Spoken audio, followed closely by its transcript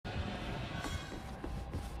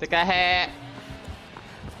Take a hit.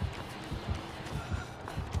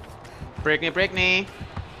 Break knee.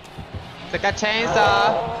 Take a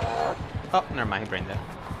chainsaw. Oh, never mind, he brained it.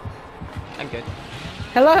 I'm good.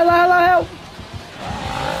 Hello, help!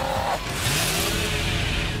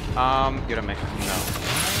 You don't make no.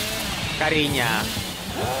 Cariña.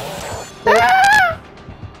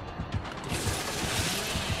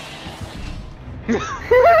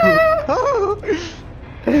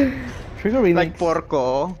 Trigger remix. Like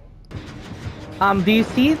porco. Do you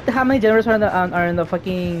see how many generators are in the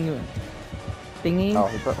fucking thingy? Oh,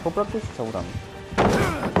 who broke this totem?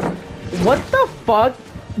 What the fuck?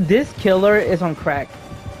 This killer is on crack.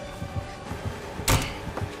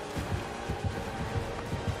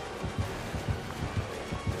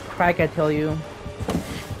 Crack, I tell you.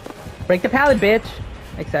 Break the pallet, bitch.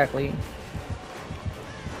 Exactly.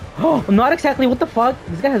 Oh, not exactly. What the fuck?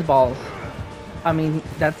 This guy has balls. I mean,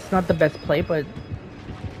 that's not the best play, but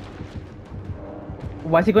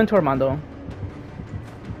why is he going to Armando?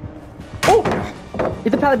 Oh!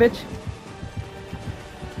 It's a pallet, bitch.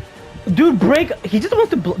 Dude, break! He just wants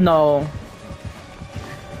to no.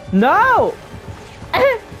 No!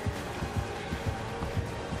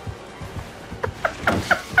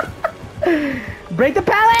 Break the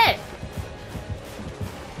pallet!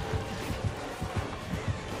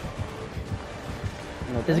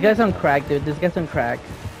 This guy's on crack, dude. This guy's on crack.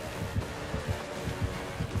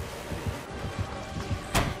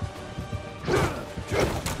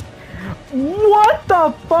 What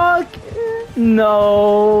the fuck?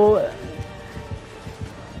 No.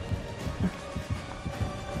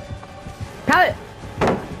 Pallet!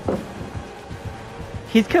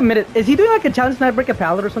 He's committed. Is he doing like a challenge to break a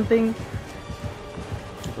pallet or something?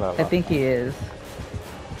 I think he is.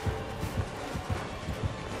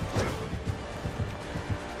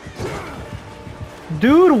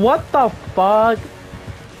 Dude, what the fuck?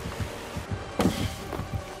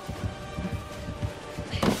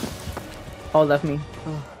 Oh, left me.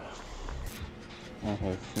 Oh,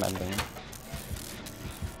 he's mending.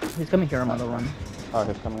 He's coming here, I'm on the run. Oh,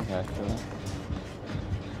 he's coming here actually.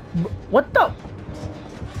 What the?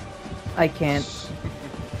 I can't.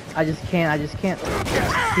 I just can't.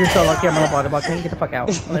 You're so lucky I'm on the water ball. Can you get the fuck out?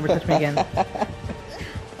 Don't ever touch me again.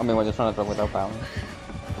 I mean, we're just trying to drop without balance.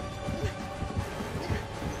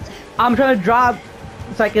 I'm trying to drop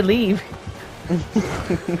so I can leave.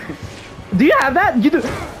 Do you have that? You do.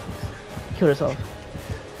 Kill yourself.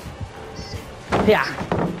 Yeah.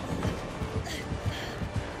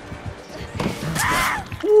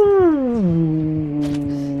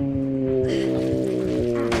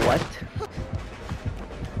 What?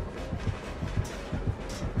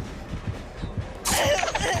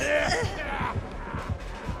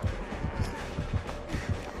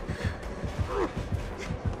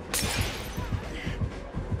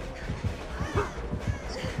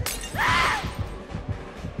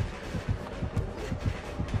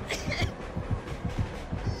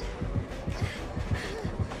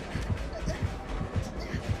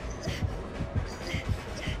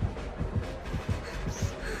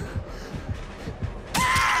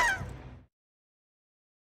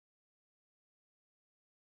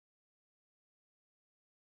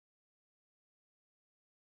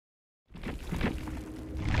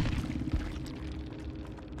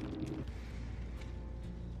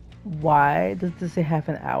 Why does this say half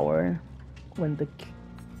an hour when the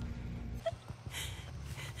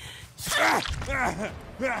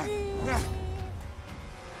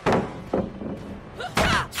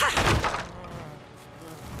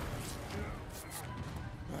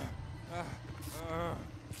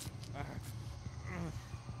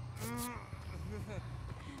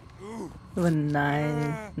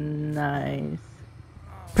nice.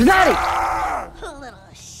 Personality! Little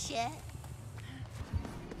shit.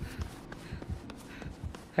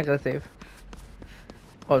 I gotta save.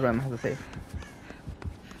 Oh, Ram has to save.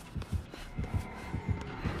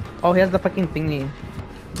 Oh, he has the fucking thingy.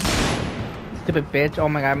 Stupid bitch. Oh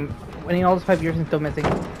my god, I'm waiting all those 5 years and still missing.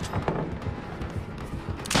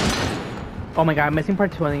 Oh my god, I'm missing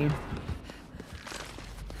part 20.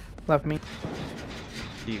 Left me.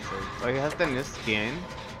 Jesus. Oh, he has the new skin.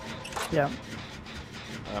 Yeah.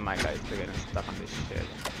 Oh my god, he's getting stuck on this shit.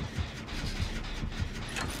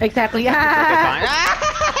 Exactly. Okay,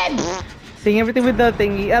 Ah! fine. Seeing everything with the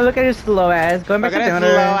thingy. Oh, look at your slow ass. Going back Look to at his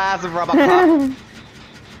center. slow ass Robocop.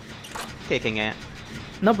 Kicking it.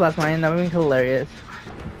 No blast mine. That would be hilarious.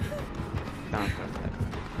 Down.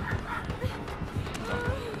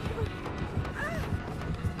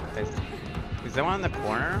 Is there one in the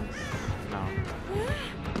corner? No.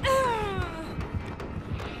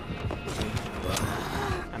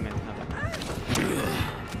 I mean, nothing.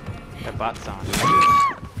 bots on.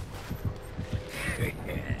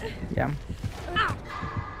 Yeah.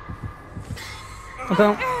 What's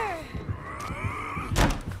up?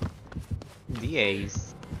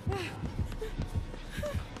 DAs.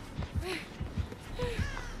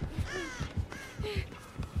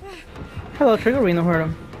 Hello, Trigger Reno heard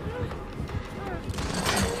him.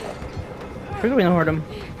 Trigger Reno heard him.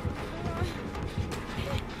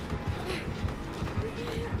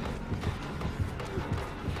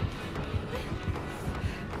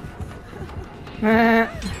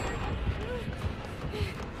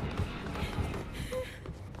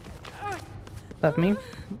 That's me?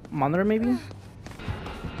 Monitor maybe?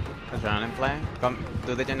 Adrenaline play? Come,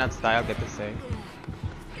 do the Jannat style, get to say.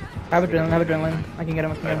 I have adrenaline, I can get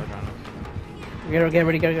him, Get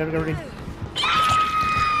ready. Get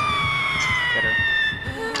her.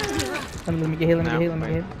 Let me get hit, let me get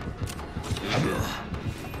hit.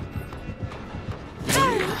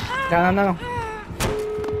 No.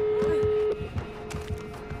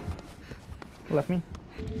 Left me.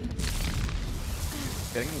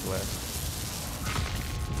 Getting glitch.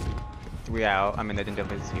 We out. I mean, the Jump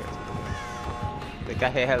is here. They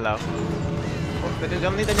got hey, hello. Oh, the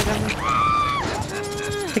Jump.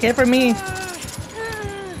 Take it from me.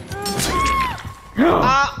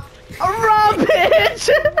 Ah! Run, bitch!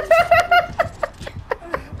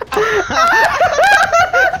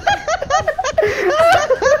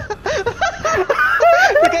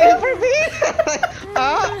 Take it for me!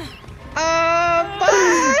 Bye!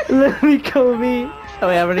 Let me go, me. Oh,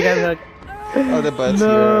 wait, I already got it. Oh, the but's No.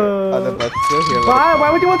 here. Oh, the but's still here. Why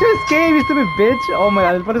would you want to escape, you stupid bitch? Oh my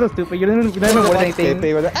god, this part is so stupid. You don't even worth anything.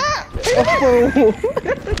 Oh.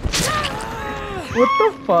 What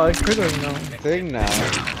the fuck? Trigger no. Thing now.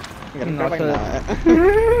 I'm gonna No, cry so-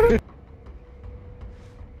 now.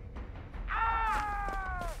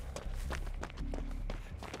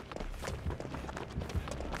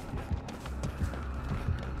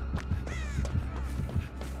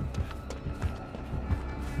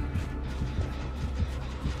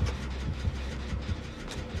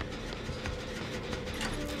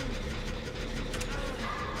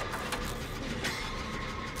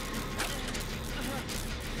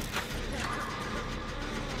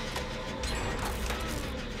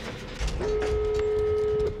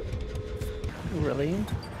 Really?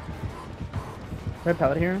 Red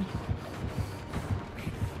pallet here?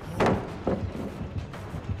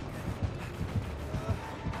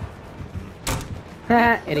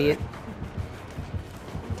 Haha, idiot.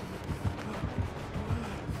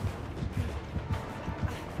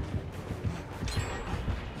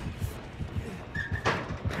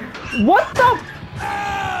 What the?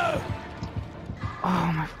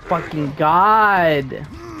 Oh my fucking god.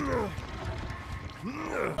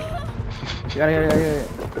 You gotta.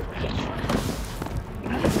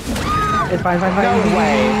 It's fine. No Easy,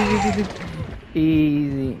 way.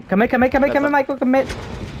 Easy. Come here, Michael, commit.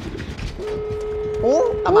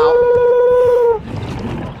 Oh, I'm out.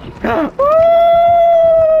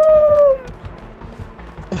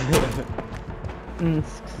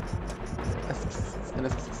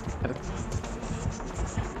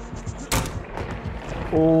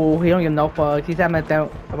 Oh, he don't give no fucks. He's having a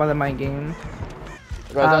doubt about the mind game.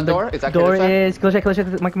 Where's that door? Is that door close? is close check.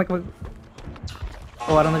 Mike.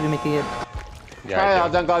 Oh, I don't know if you make it. Yeah, I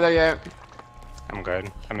Don't go there yet. I'm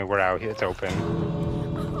good. I mean, we're out here. It's open.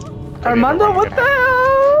 Armando, what the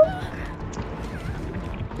hell?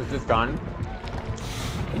 Is this gone?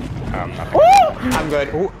 Nothing. Oh! I'm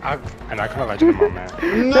good. Ooh, and I couldn't let you come on, man.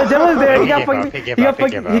 The devil's there. He got fucked. He gave up.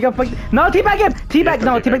 No, teabag him.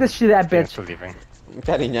 Teabag this shit that He's bitch. still leaving.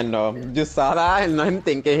 Cariñando. You saw that and I'm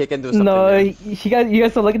thinking he can do something. No, there. you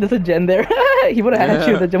guys still look at this gen there. He would have had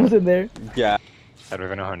you. The gem was in there. Yeah. I don't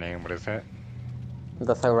even know her name. What is it?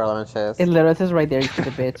 That's how relevant she is. It literally says right there, you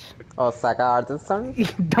stupid bitch. Osaka Artisan?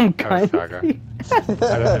 Dumb Oh, cunt. Saga.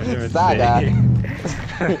 I don't even Saga. see.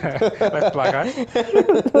 Let's plug on.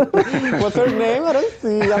 What's her name? I don't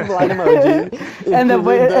see. I'm blind emoji. And the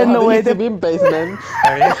way to be in basement.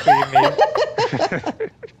 Have you seen me?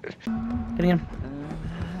 Getting him.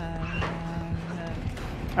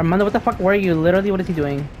 Armando, what the fuck were you? Literally, what is he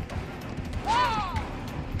doing?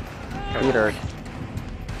 Peter.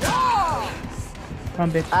 Come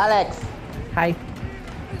on, bitch. Alex. Hi.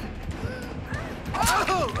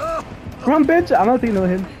 Come on, bitch. I'm not thinking of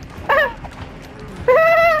him.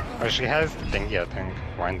 Oh, she has thingy, I think.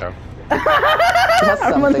 Wind up.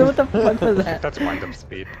 Armando, what the fuck was that? That's wind up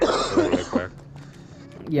speed. Really quick.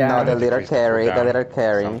 Yeah. No, the little Increase carry. The cooldown. little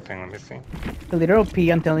carry. Something, let me see. The literal P,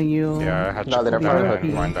 I'm telling you. Yeah, I had No, they're cooldown probably-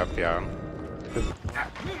 and wind up, yeah.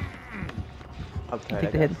 Okay.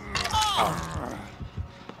 Take the hit.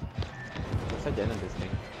 so dead on this thing.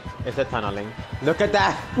 It's a tunneling. Look at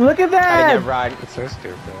that! Look at I that! didn't run. It's so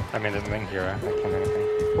stupid. I mean, there's nothing here. I can't do anything.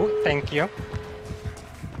 Oh, thank you.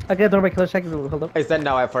 Okay, don't break killer check. Hold up. It's a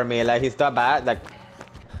no for me. Like he's not bad. Like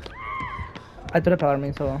I threw the power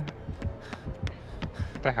me, so.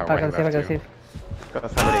 What the hell? I Why gotta he save, I left gotta you? save. got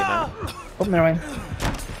Sabrina. Oh, never mind.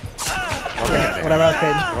 Okay, Whatever, I was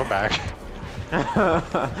paid. Go back.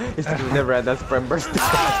 It's the reddest sprint burst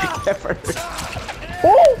ever.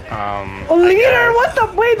 Oh! A leader! What the?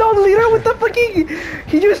 Wait, no, leader with the fucking.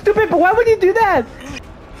 He was stupid, but why would you do that?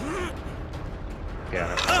 Yeah,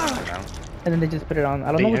 that's fine now. And then they just put it on. I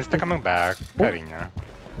don't The know. insta coming back. Karina.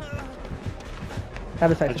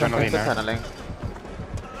 Have a side. Adrenaline. It's a tunneling.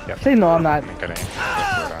 Yep. Say no, I'm not. I'm kidding.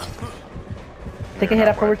 Take a hit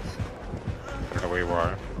afterwards. I don't know where you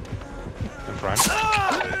are. In front.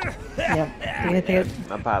 Yeah. Take it.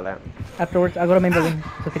 My pallet. Afterwards, I'll go to main building.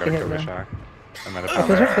 So take Gotta a hit. kill the Yeah. shark. I'm at the Close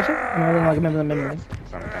pallet. it, close it. I'm gonna remember the main building.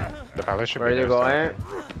 Something. The pallet should Where be are you there,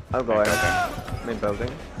 going? I'll go ahead. Main building.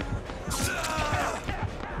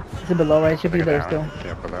 Is it below, right? It should be Take it there down. still.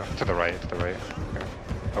 Yeah, below. To the right, to the right. Okay.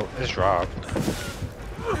 Oh, it's dropped.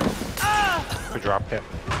 Who dropped it?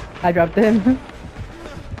 I dropped him.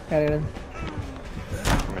 Got it.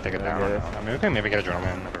 I'm gonna take it down. I mean, we can maybe get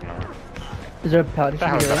adrenaline. I don't know. Is there a pallet? It The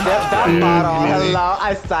should be hell is there. Yep, that Easy. bottle. Hello,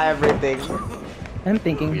 I saw everything. I'm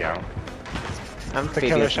thinking. We out. I'm The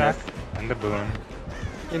killer furious. shack and the boon.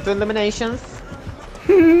 Into eliminations.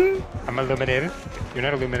 I'm illuminated. You're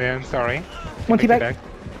not illuminated, I'm sorry. One Take it teabag. back.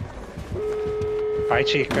 Bye,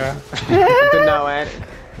 chica. To know it.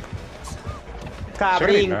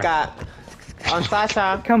 Cabrinca. On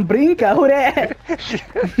Sasha. Come brinca, who that?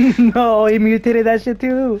 No, he mutated that shit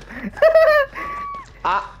too.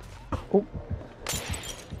 Ah.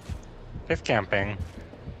 It's camping.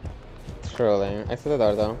 Truly. I see the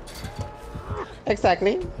door though.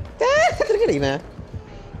 Exactly. Karina.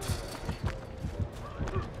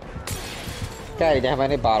 Karina, how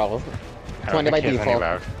many bottles? I 20 don't by think he has any default.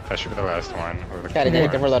 left. That should be the last one. We're looking Karina, you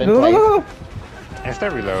for. can reload in Go, place. go, go.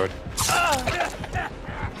 Insta reload.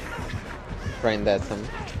 Brain dead some.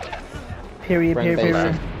 Period, Run period,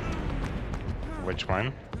 period. base. Which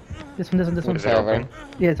one? This one, this one, this one. Is it open?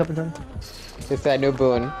 Yeah, it's open, it's open. It's a new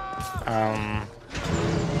boon. No,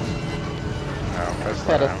 that's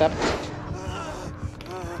Set a not. step.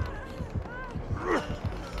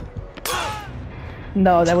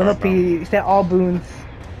 No, that will not Scarborough. be. It's that all boons.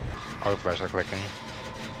 All the flash are clicking.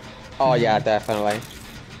 Oh yeah, definitely.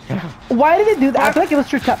 Why did it do that? I feel like it was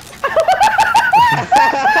tricked up.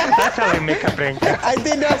 That's how we make a prank. I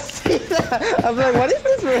did not see that. I'm like, what is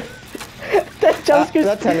this? That jump scare.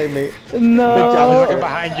 Not telling me. No. The We're jump looking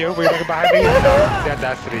behind you. We're looking behind me. The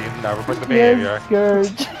audacity. No, report the behavior. Yes,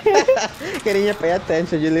 Scourge. Karina, pay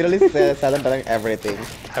attention. You literally said silent telling everything.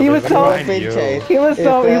 He was looking so- behind Fake you. chase. He was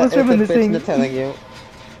so. He was It's the reminiscing. bitch not telling you.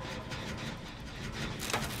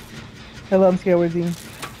 Hello, I'm scared. Where's he?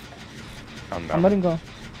 Calm I'm down. letting go.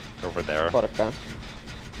 Over there. Porca.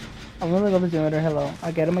 I'm gonna go to the generator. Hello.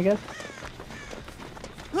 I get him, I guess.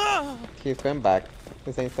 He's going back.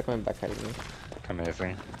 He's saying he's coming back, Karina.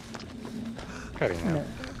 Amazing. Karina. No.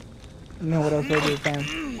 No, what else do I do?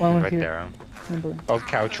 Fine. One was Right here. there. Remember. Old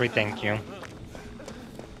cow tree, thank you.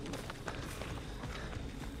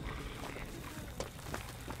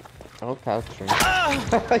 Oh, couch tree.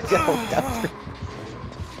 Yeah, old couch tree.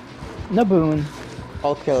 No boon.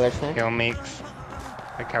 All killers, huh? Kill Meeks.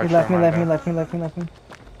 The cow He tree left me, left me, Amanda. left me, left me, left me.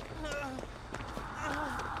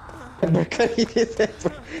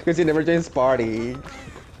 Because you never joins party.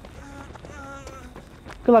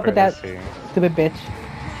 Good luck with Where that, is he? stupid bitch.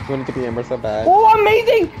 You wanted to be Ember so bad. Oh,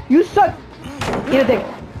 amazing! You suck! Eat a dick.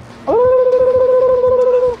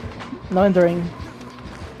 Oh! No enduring.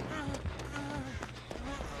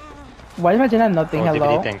 Why did my gen have nothing? Oh,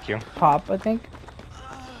 Hello? DVD, thank you. Pop, I think.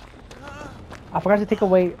 I forgot to take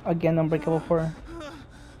away again Unbreakable 4.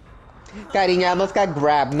 Karina almost got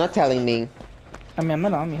grabbed, not telling me. I mean, I'm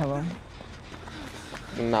not on me, hello.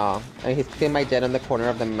 No. And he's still my jet on the corner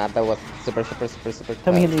of the map that was super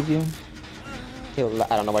Tell me he tough. leaves you.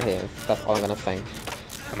 I don't know where he is. That's all I'm gonna say.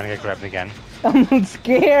 I'm gonna get grabbed again. I'm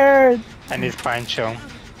scared! And he's Pancho.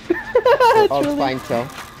 All Truly. fine, chill.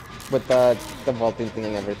 With the vaulting thing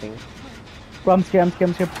and everything. Bro, I'm scared,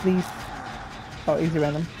 please. Oh, easy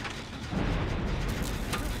random.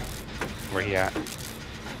 Where he at?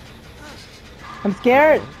 I'm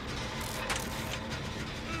scared!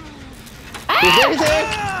 He's there, he's there!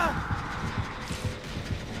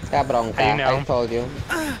 Cabronca, How you know? I told you.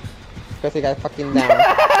 Because he got fucking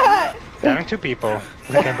down. Down 2 people.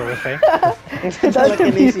 We can both say. It's like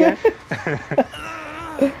an easier.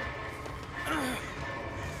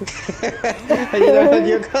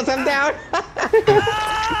 you cause I'm down.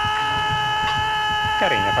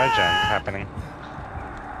 Getting if I gen is happening.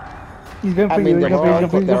 He's going for I you. mean, He's they're going for you. all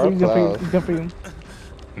He's going for you. they're He's going for you. close. He's going for you.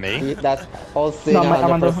 Me? That's all seen No,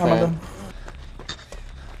 Armando. 100%.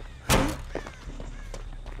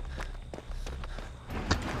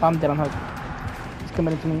 I'm dead on hook. He's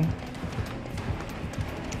coming into me.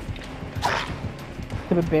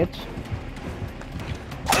 Stupid bitch.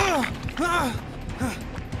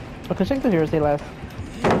 Okay, check the heroes they last.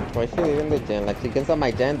 Why is she leaving the gen? Like, she gets on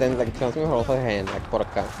my gen, then like tells me hold her hand, like, por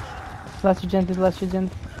acá. Last gen, last gen.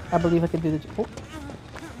 I believe I can do the. Oh,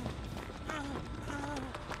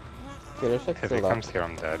 Hero check If he still up. comes here,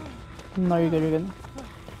 I'm dead. no, you're good. You're good.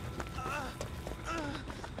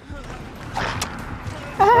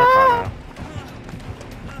 Bronica.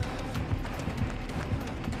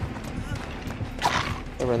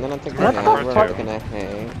 So Brendan, I'm taking What a the hand, we're fuck? taking a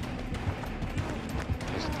hang.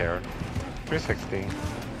 He's scared. 360.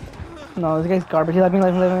 No, this guy's garbage. He's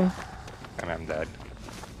living. And I'm dead.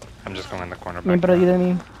 I'm just going in the corner Me back perdido here. de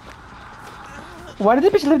mí. Why did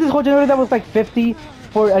the bitch leave this whole generator that was like 50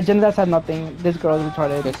 for a gen that had nothing? This girl is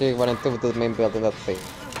retarded. Because she went into the main building, that's safe.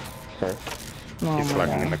 Her. Oh He's my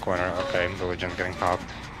slugging in god. the corner. Okay, the legion's getting popped.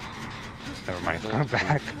 Never mind, go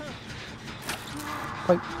back.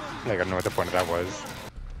 Like, Like, I don't know what the point of that was.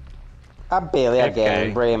 A Bailey again,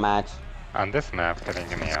 Okay. Bray match. On this map, getting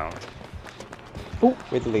me out.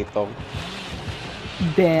 With Lito.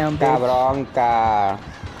 damn, bitch. Cabronca.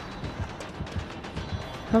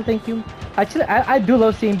 No, thank you. Actually, I do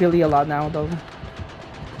love seeing Billy a lot now, though.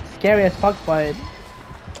 Scary as fuck, but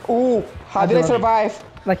Ooh, how did I love it. survive?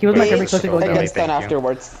 like he was my favorite Bitch. close to go I Billy, down. get stunned thank you.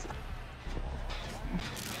 afterwards.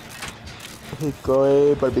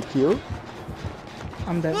 Go barbecue.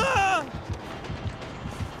 I'm dead.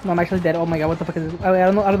 No, I'm actually dead. Oh my god, what the fuck is this? I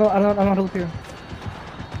don't know how to look here.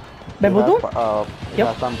 Bamboozle? Yep. Yep.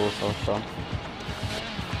 That's bamboozle, so.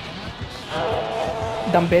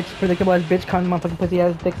 Dumb bitch, predictable as bitch, cunt, motherfucking pussy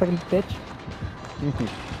ass, dick sucking bitch.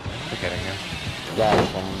 Forgetting you. Yeah,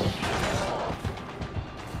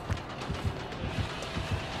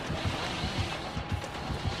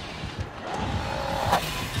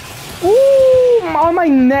 Ooh, on my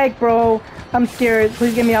neck, bro. I'm scared.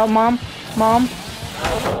 Please get me out, mom. Mom.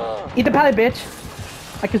 Eat the pallet, bitch.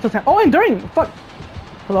 I can still stand. Oh, enduring. Fuck.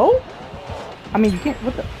 Hello? I mean, you can't.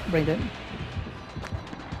 What the? Brain dead.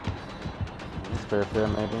 Spirit Fear,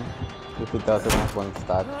 maybe. If it doesn't have one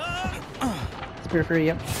stat. Spirit Fury,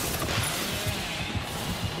 yep.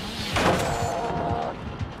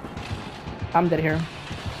 I'm dead here.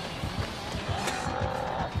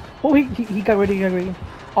 Oh, he got ready.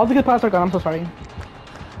 All the good parts are gone. I'm so sorry.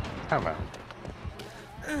 Hello.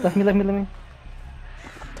 Left me.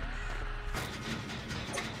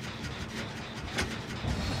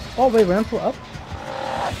 Oh wait, we're still up.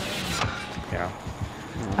 Yeah.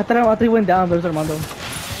 I thought he went down. There's Armando.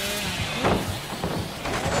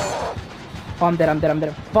 Oh, I'm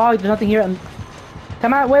dead. Fuck, there's nothing here.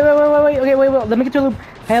 Come on, wait. Okay, wait. Let me get to a loop.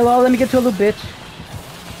 Hello, let me get to a loop, bitch.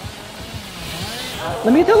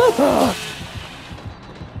 Let me get to a loop. Ugh.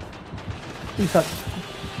 You suck.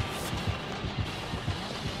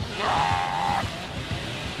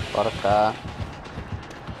 Por acá.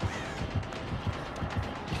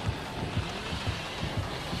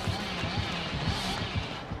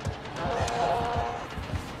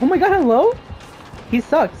 Oh my god, hello? He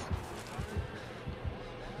sucks.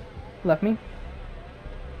 Left me.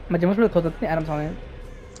 My gym was really close. I think Adam's on it.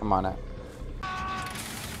 I'm on it.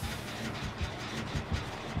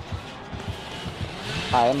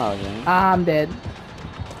 Hi, Emoji. I'm dead.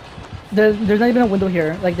 There's not even a window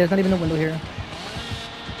here. Like, there's not even a window here.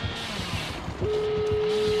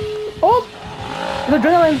 Oh! There's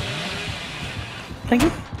adrenaline! Thank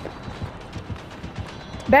you.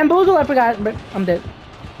 Bamboozle, I forgot, but I'm dead.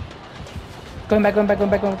 Going back.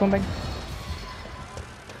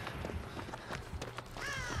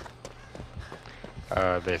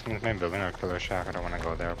 Basement's main building or killer shack? I don't want to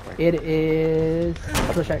go there. Quick. It is...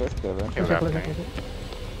 Killer shack. Let's go then. He left me.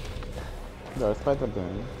 There's by the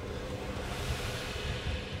bin.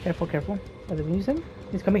 Careful. Are they using?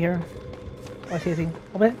 He's coming here. Oh, I see.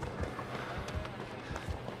 Open it.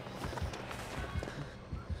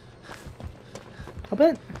 Open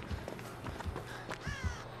it.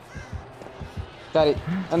 Daddy.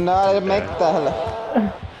 No, I make the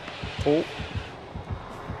hell. Oh.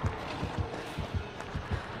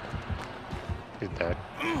 He's dead.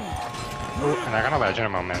 Ooh, and I got a legend a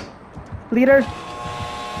moment. Leader.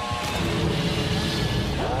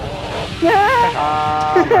 Yeah!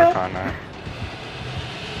 Ah, Marcana.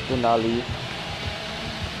 do not leave.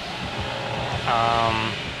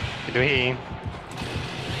 Ito he.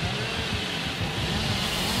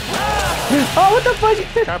 Oh, what the fuck?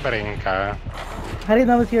 Bronica. I didn't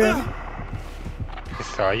know I was here. I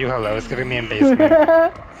saw you. Hello. It's giving me in basement.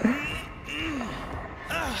 You're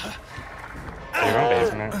in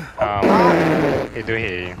basement. Ito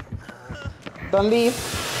he. Don't leave.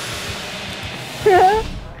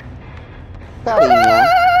 Cariño.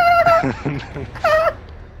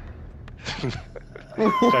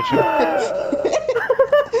 Judge.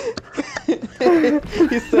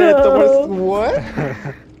 He said towards what?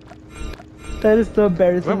 That is so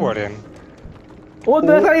embarrassing. The warden. Oh,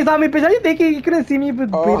 that's how he saw me, bitch. How you think he couldn't see me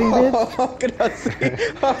with breathing, bitch? Oh, gracias.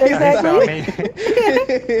 Exactly.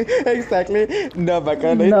 Exactly. No,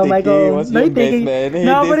 Becca, No, Michael. he was No, your you thinking. basement. He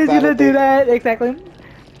Nobody's gonna do decided that. Exactly.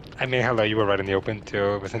 I mean, hello. You were right in the open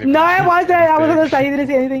too. Wasn't even No, I wasn't. I was on the mistake. side. He didn't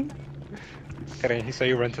see anything. Kidding. He saw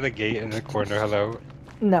you run to the gate in the corner. Hello.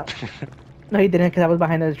 No. No, he didn't because I was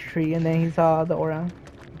behind the tree and then he saw the aura.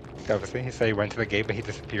 Obviously, he said he went to the gate, but he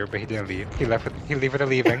disappeared, but he didn't leave. He left with, he leave with a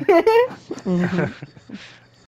leaving.